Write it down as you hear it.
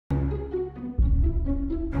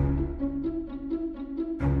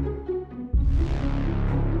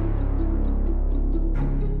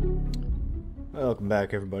Welcome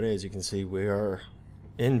back, everybody. As you can see, we are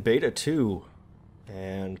in Beta 2,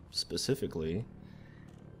 and specifically,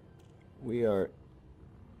 we are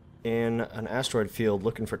in an asteroid field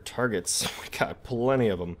looking for targets. We got plenty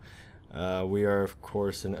of them. We are, of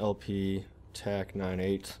course, in LP TAC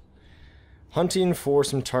 98, hunting for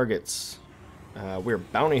some targets. We're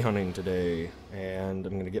bounty hunting today, and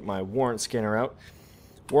I'm going to get my warrant scanner out.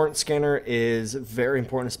 Warrant scanner is very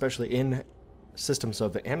important, especially in systems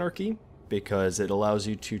of anarchy, because it allows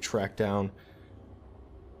you to track down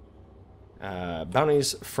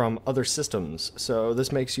bounties from other systems. So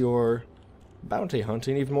this makes your bounty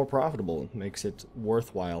hunting even more profitable, makes it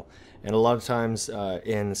worthwhile. And a lot of times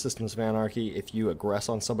in systems of anarchy, if you aggress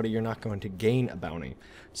on somebody, you're not going to gain a bounty.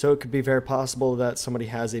 So it could be very possible that somebody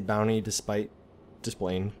has a bounty despite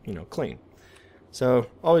displaying, clean. So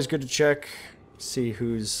always good to check, see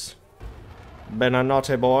who's been a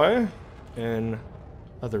naughty boy in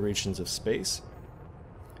other regions of space.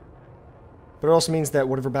 But it also means that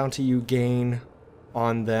whatever bounty you gain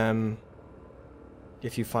on them,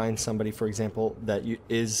 if you find somebody, for example, that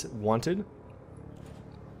is wanted.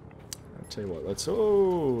 I'll tell you what,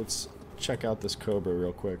 let's check out this Cobra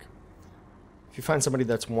real quick. If you find somebody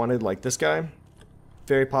that's wanted, like this guy,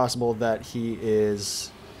 very possible that he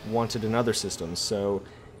is wanted in other systems. So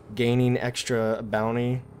gaining extra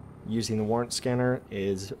bounty using the warrant scanner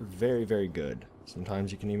is very, very good.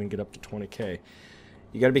 Sometimes you can even get up to 20k.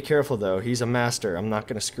 You gotta be careful though, he's a master. I'm not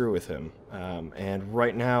gonna screw with him. And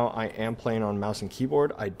right now I am playing on mouse and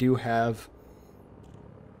keyboard. I do have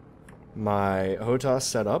my HOTAS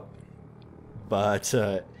set up, but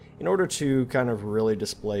in order to kind of really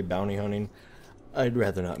display bounty hunting, I'd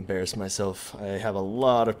rather not embarrass myself. I have a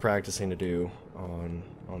lot of practicing to do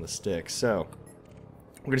on the stick. So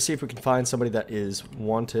we're gonna see if we can find somebody that is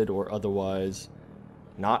wanted or otherwise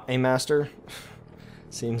not a master.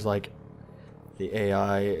 Seems like the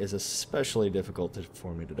AI is especially difficult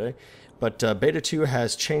for me today. But Beta 2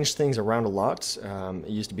 has changed things around a lot. It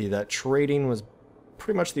used to be that trading was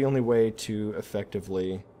pretty much the only way to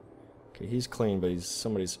effectively... Okay, he's clean, but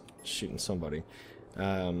somebody's shooting somebody.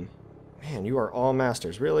 Man, you are all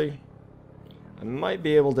masters, really? I might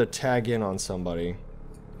be able to tag in on somebody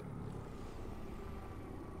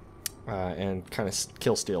and kind of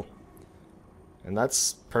kill steal. And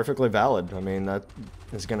that's perfectly valid. I mean, that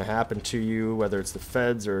is going to happen to you, whether it's the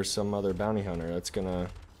feds or some other bounty hunter. That's going to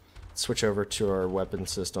switch over to our weapon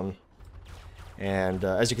system. And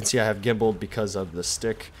as you can see, I have gimbaled because of the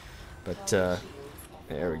stick. But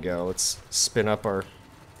there we go. Let's spin up our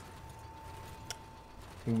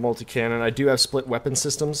multi-cannon. I do have split weapon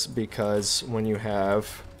systems because when you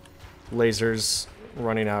have lasers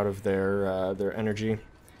running out of their energy,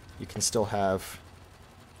 you can still have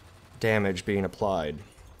damage being applied.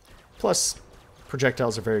 Plus,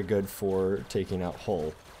 projectiles are very good for taking out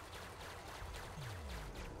hull.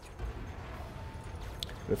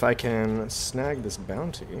 If I can snag this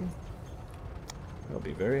bounty, I'll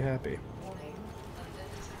be very happy.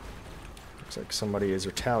 Looks like somebody is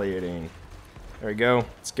retaliating. There we go.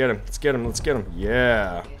 Let's get him. Let's get him. Let's get him.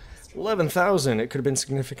 Yeah. 11,000. It could have been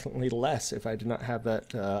significantly less if I did not have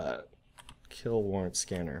that kill warrant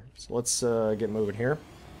scanner. So let's get moving here.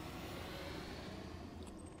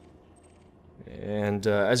 And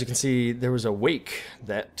as you can see, there was a wake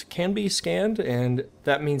that can be scanned, and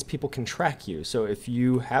that means people can track you. So if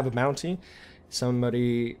you have a bounty,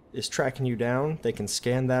 somebody is tracking you down, they can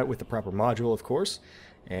scan that with the proper module, of course,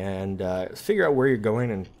 and figure out where you're going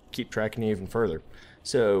and keep tracking you even further.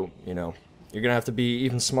 So, you're going to have to be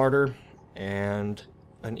even smarter and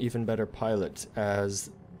an even better pilot as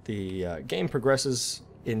the game progresses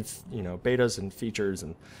in, betas and features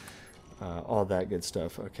and all that good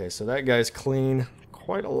stuff. Okay, so that guy's clean.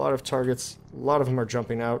 Quite a lot of targets. A lot of them are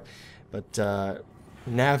jumping out. But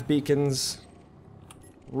nav beacons,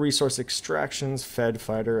 resource extractions, fed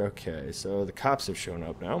fighter. Okay, so the cops have shown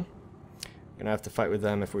up now. Gonna have to fight with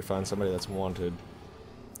them if we find somebody that's wanted.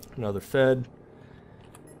 Another fed.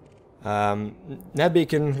 Nav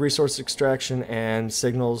beacon, resource extraction, and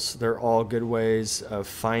signals. They're all good ways of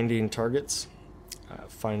finding targets.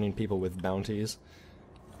 Finding people with bounties.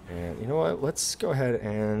 And you know what, let's go ahead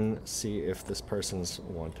and see if this person's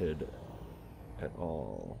wanted at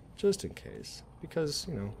all, just in case, because,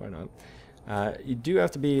 why not. You do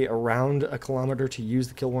have to be around a kilometer to use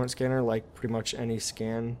the kill warrant scanner, like pretty much any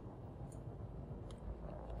scan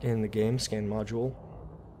in the game, scan module.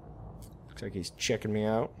 Looks like he's checking me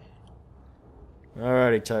out.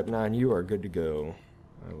 Alrighty, Type 9, you are good to go.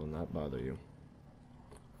 I will not bother you.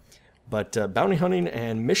 But bounty hunting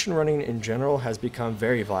and mission running in general has become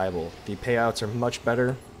very viable. The payouts are much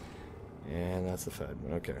better. And that's the Fed.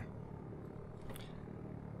 Okay.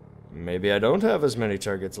 Maybe I don't have as many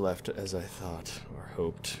targets left as I thought or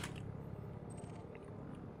hoped.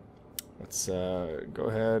 Let's go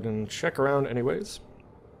ahead and check around anyways.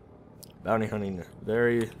 Bounty hunting,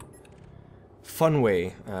 very fun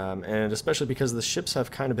way, and especially because the ships have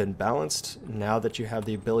kind of been balanced now that you have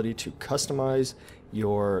the ability to customize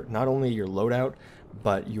your, not only your loadout,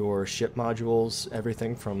 but your ship modules,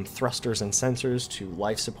 everything from thrusters and sensors to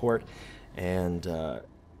life support and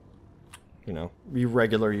you know, your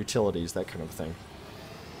regular utilities, that kind of thing.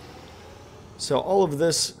 So all of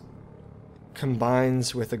this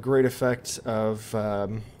combines with a great effect of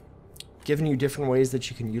giving you different ways that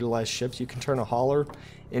you can utilize ships. You can turn a hauler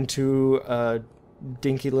into a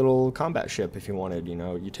dinky little combat ship if you wanted. You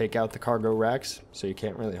know, you take out the cargo racks, so you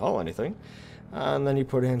can't really haul anything, and then you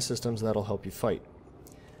put in systems that'll help you fight.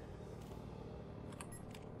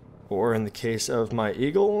 Or in the case of my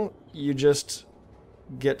Eagle, you just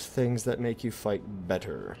get things that make you fight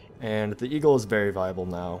better. And the Eagle is very viable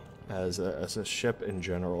now as a ship in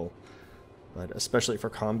general, but especially for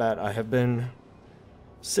combat. I have been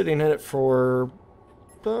sitting in it for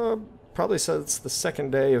probably since the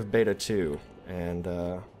second day of Beta 2,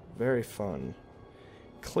 and very fun.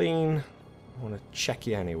 Clean. I want to check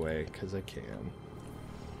you anyway, because I can.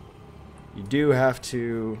 You do have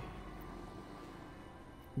to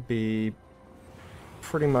be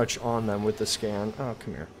pretty much on them with the scan. Oh,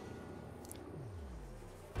 come here.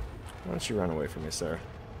 Why don't you run away from me, sir?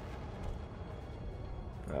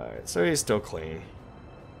 Alright, so he's still clean.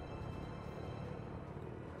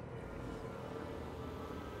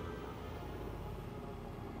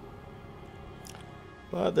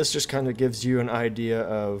 But this just kind of gives you an idea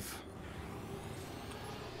of...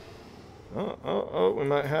 Oh, we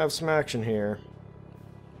might have some action here.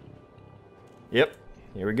 Yep,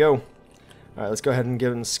 here we go. Alright, let's go ahead and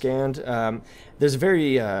get him scanned. There's a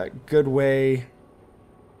very good way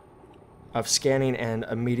of scanning and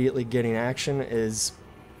immediately getting action is,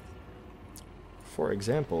 for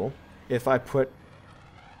example, if I put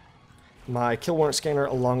my kill warrant scanner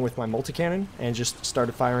along with my multi-cannon and just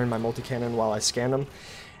started firing my multi-cannon while I scan them,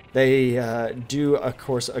 they do, of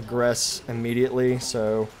course, aggress immediately,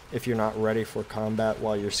 so if you're not ready for combat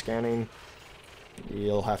while you're scanning,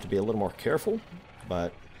 you'll have to be a little more careful,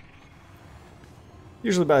 but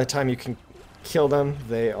usually by the time you can kill them,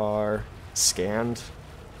 they are scanned,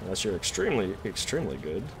 unless you're extremely, extremely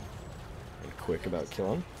good and quick about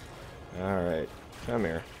killing. Alright, come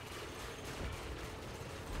here.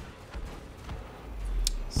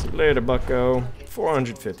 See you later, bucko.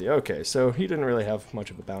 450. Okay, so he didn't really have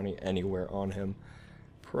much of a bounty anywhere on him.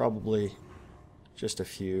 Probably just a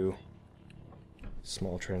few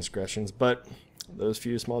small transgressions, but those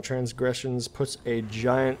few small transgressions puts a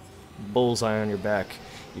giant bullseye on your back.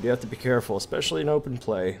 You do have to be careful, especially in open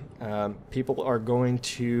play. People are going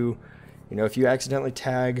to, you know, if you accidentally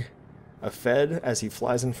tag a Fed as he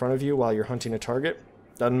flies in front of you while you're hunting a target,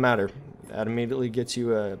 doesn't matter. That immediately gets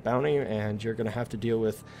you a bounty, and you're going to have to deal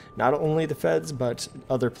with not only the Feds, but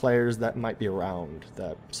other players that might be around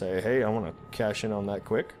that say, hey, I want to cash in on that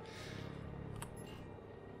quick.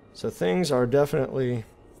 So things are definitely...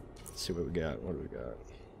 Let's see what we got. What do we got?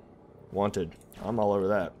 Wanted. I'm all over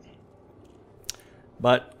that.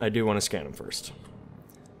 But I do want to scan them first.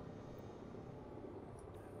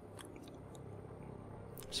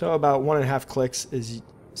 So about 1.5 clicks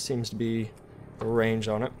seems to be the range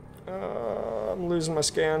on it. I'm losing my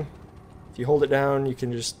scan. If you hold it down, you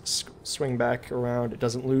can just swing back around. It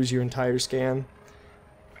doesn't lose your entire scan.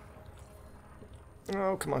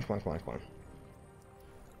 Oh, come on, come on, come on, come on.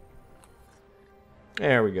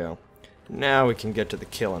 There we go. Now we can get to the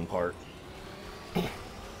killing part. Target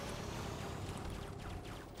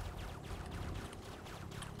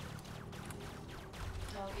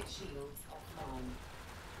shields offline.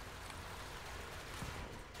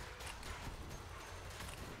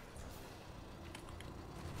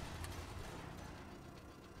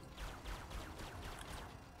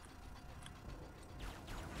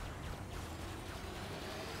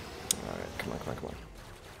 Alright, come on, come on, come on.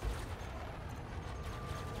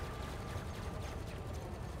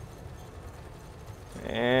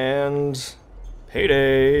 And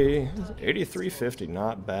payday, 83.50,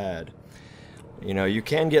 not bad. You know, you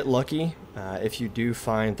can get lucky if you do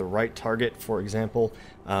find the right target. For example,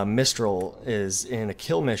 Mistral is in a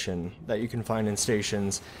kill mission that you can find in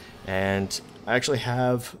stations, and I actually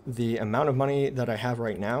have the amount of money that I have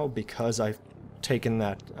right now because I've taken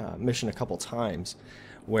that mission a couple times,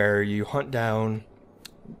 where you hunt down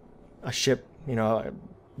a ship, you know,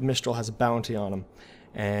 Mistral has a bounty on him,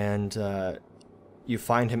 and you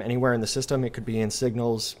find him anywhere in the system. It could be in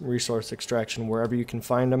signals, resource extraction, wherever you can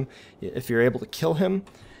find him. If you're able to kill him,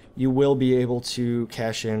 you will be able to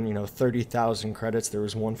cash in, 30,000 credits. There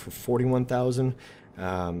was one for 41,000.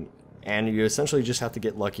 And you essentially just have to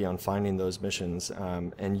get lucky on finding those missions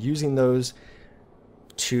and using those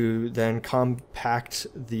to then compact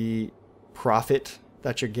the profit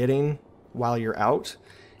that you're getting while you're out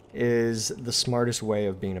is the smartest way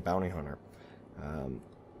of being a bounty hunter.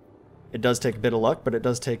 It does take a bit of luck, but it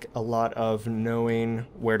does take a lot of knowing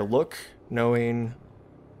where to look, knowing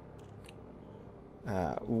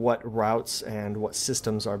what routes and what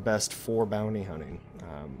systems are best for bounty hunting.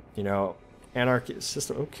 Anarchy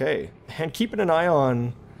system, okay. And keeping an eye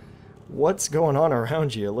on what's going on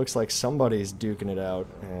around you. It looks like somebody's duking it out,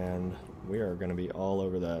 and we are going to be all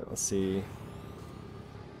over that. Let's see.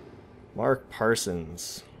 Mark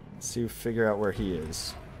Parsons. Let's see, figure out where he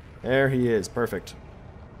is. There he is, perfect.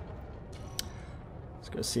 Let's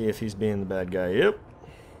go see if he's being the bad guy. Yep.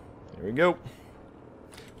 There we go.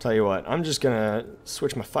 Tell you what, I'm just gonna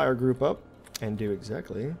switch my fire group up and do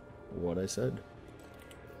exactly what I said.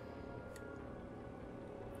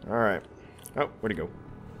 Alright. Oh, where'd he go?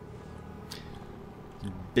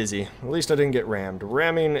 Busy. At least I didn't get rammed.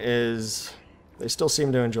 Ramming is... They still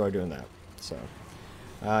seem to enjoy doing that. So,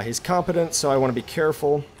 he's competent, so I want to be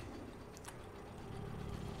careful.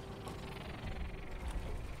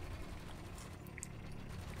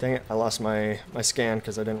 Dang it, I lost my scan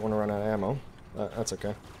because I didn't want to run out of ammo. That's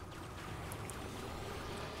okay.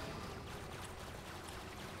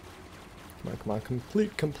 Come on, come on,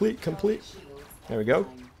 complete. There we go.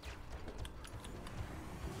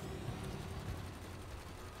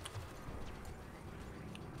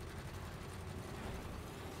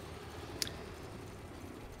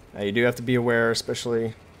 Now you do have to be aware,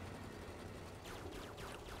 especially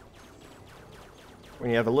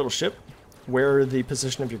when you have a little ship, where the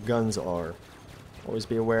position of your guns are. Always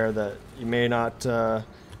be aware that you may not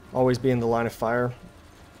always be in the line of fire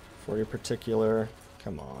for your particular,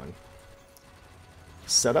 come on,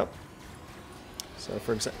 setup. So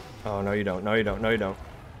for example, oh no you don't, no you don't, no you don't.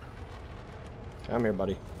 Come here,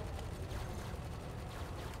 buddy.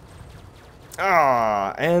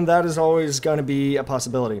 Ah, and that is always going to be a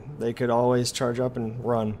possibility. They could always charge up and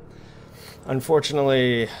run.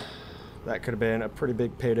 Unfortunately, that could have been a pretty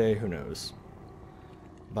big payday, who knows.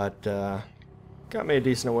 But got me a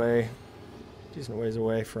decent ways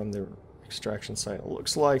away from the extraction site. It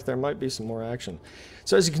looks like there might be some more action.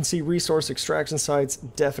 So as you can see, resource extraction sites,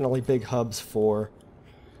 definitely big hubs for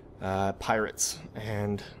pirates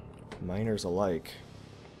and miners alike.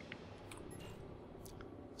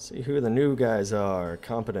 See who the new guys are.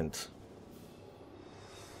 Competent.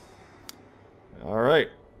 Alright.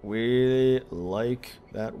 We like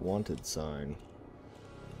that wanted sign.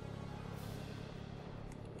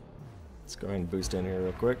 Let's go ahead and boost in here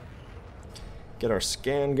real quick. Get our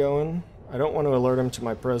scan going. I don't want to alert him to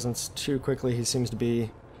my presence too quickly. He seems to be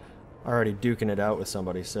already duking it out with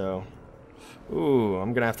somebody, so... Ooh,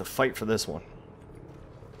 I'm gonna have to fight for this one.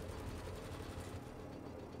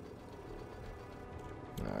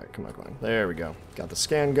 Alright, come on, come on. There we go. Got the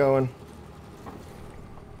scan going.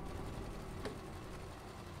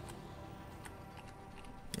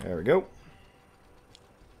 There we go.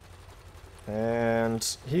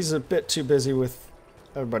 And he's a bit too busy with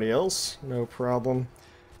everybody else. No problem.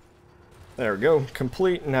 There we go.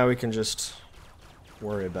 Complete. Now we can just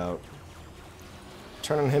worry about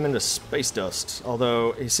turning him into space dust.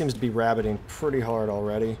 Although he seems to be rabbiting pretty hard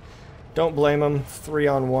already. Don't blame him.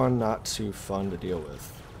 3-on-1, not too fun to deal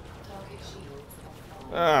with.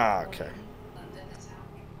 Ah, okay.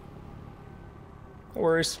 No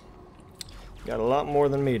worries. Got a lot more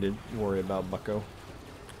than me to worry about, bucko.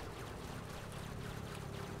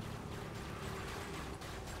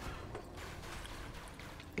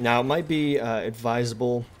 Now, it might be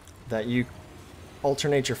advisable that you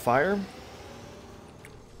alternate your fire,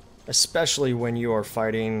 especially when you are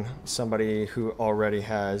fighting somebody who already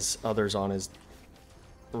has others on his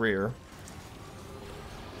rear.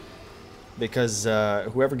 Because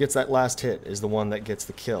whoever gets that last hit is the one that gets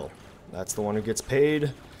the kill. That's the one who gets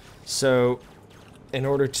paid. So, in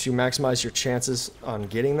order to maximize your chances on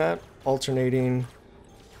getting that, alternating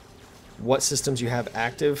what systems you have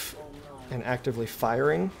active and actively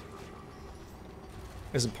firing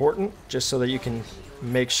is important, just so that you can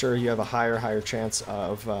make sure you have a higher chance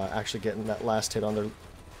of actually getting that last hit on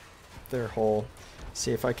their hull.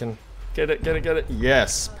 See if I can get it.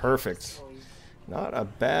 Yes, perfect. Not a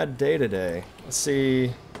bad day today. Let's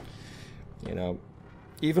see,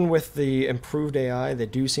 even with the improved AI, they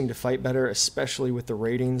do seem to fight better, especially with the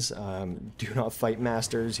ratings. Do not fight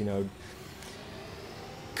masters,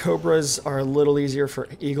 Cobras are a little easier for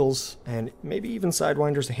eagles and maybe even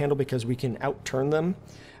sidewinders to handle because we can outturn them.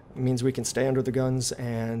 It means we can stay under the guns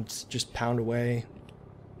and just pound away,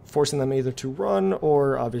 forcing them either to run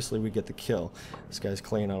or obviously we get the kill. This guy's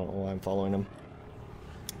clean, I don't know why I'm following him.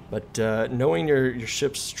 But knowing your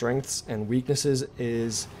ship's strengths and weaknesses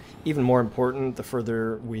is even more important the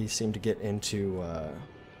further we seem to get into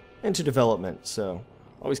development, so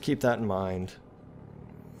always keep that in mind.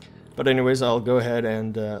 But anyways, I'll go ahead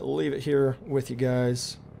and leave it here with you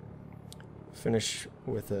guys. Finish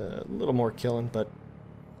with a little more killing, but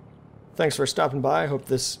thanks for stopping by. I hope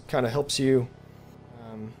this kind of helps you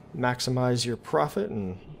maximize your profit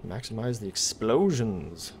and maximize the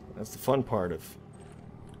explosions. That's the fun part of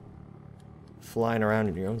flying around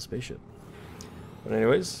in your own spaceship. But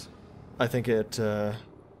anyways, I think it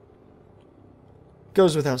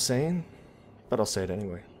goes without saying, but I'll say it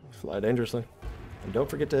anyway. Fly dangerously. And don't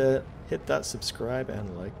forget to hit that subscribe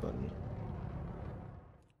and like button.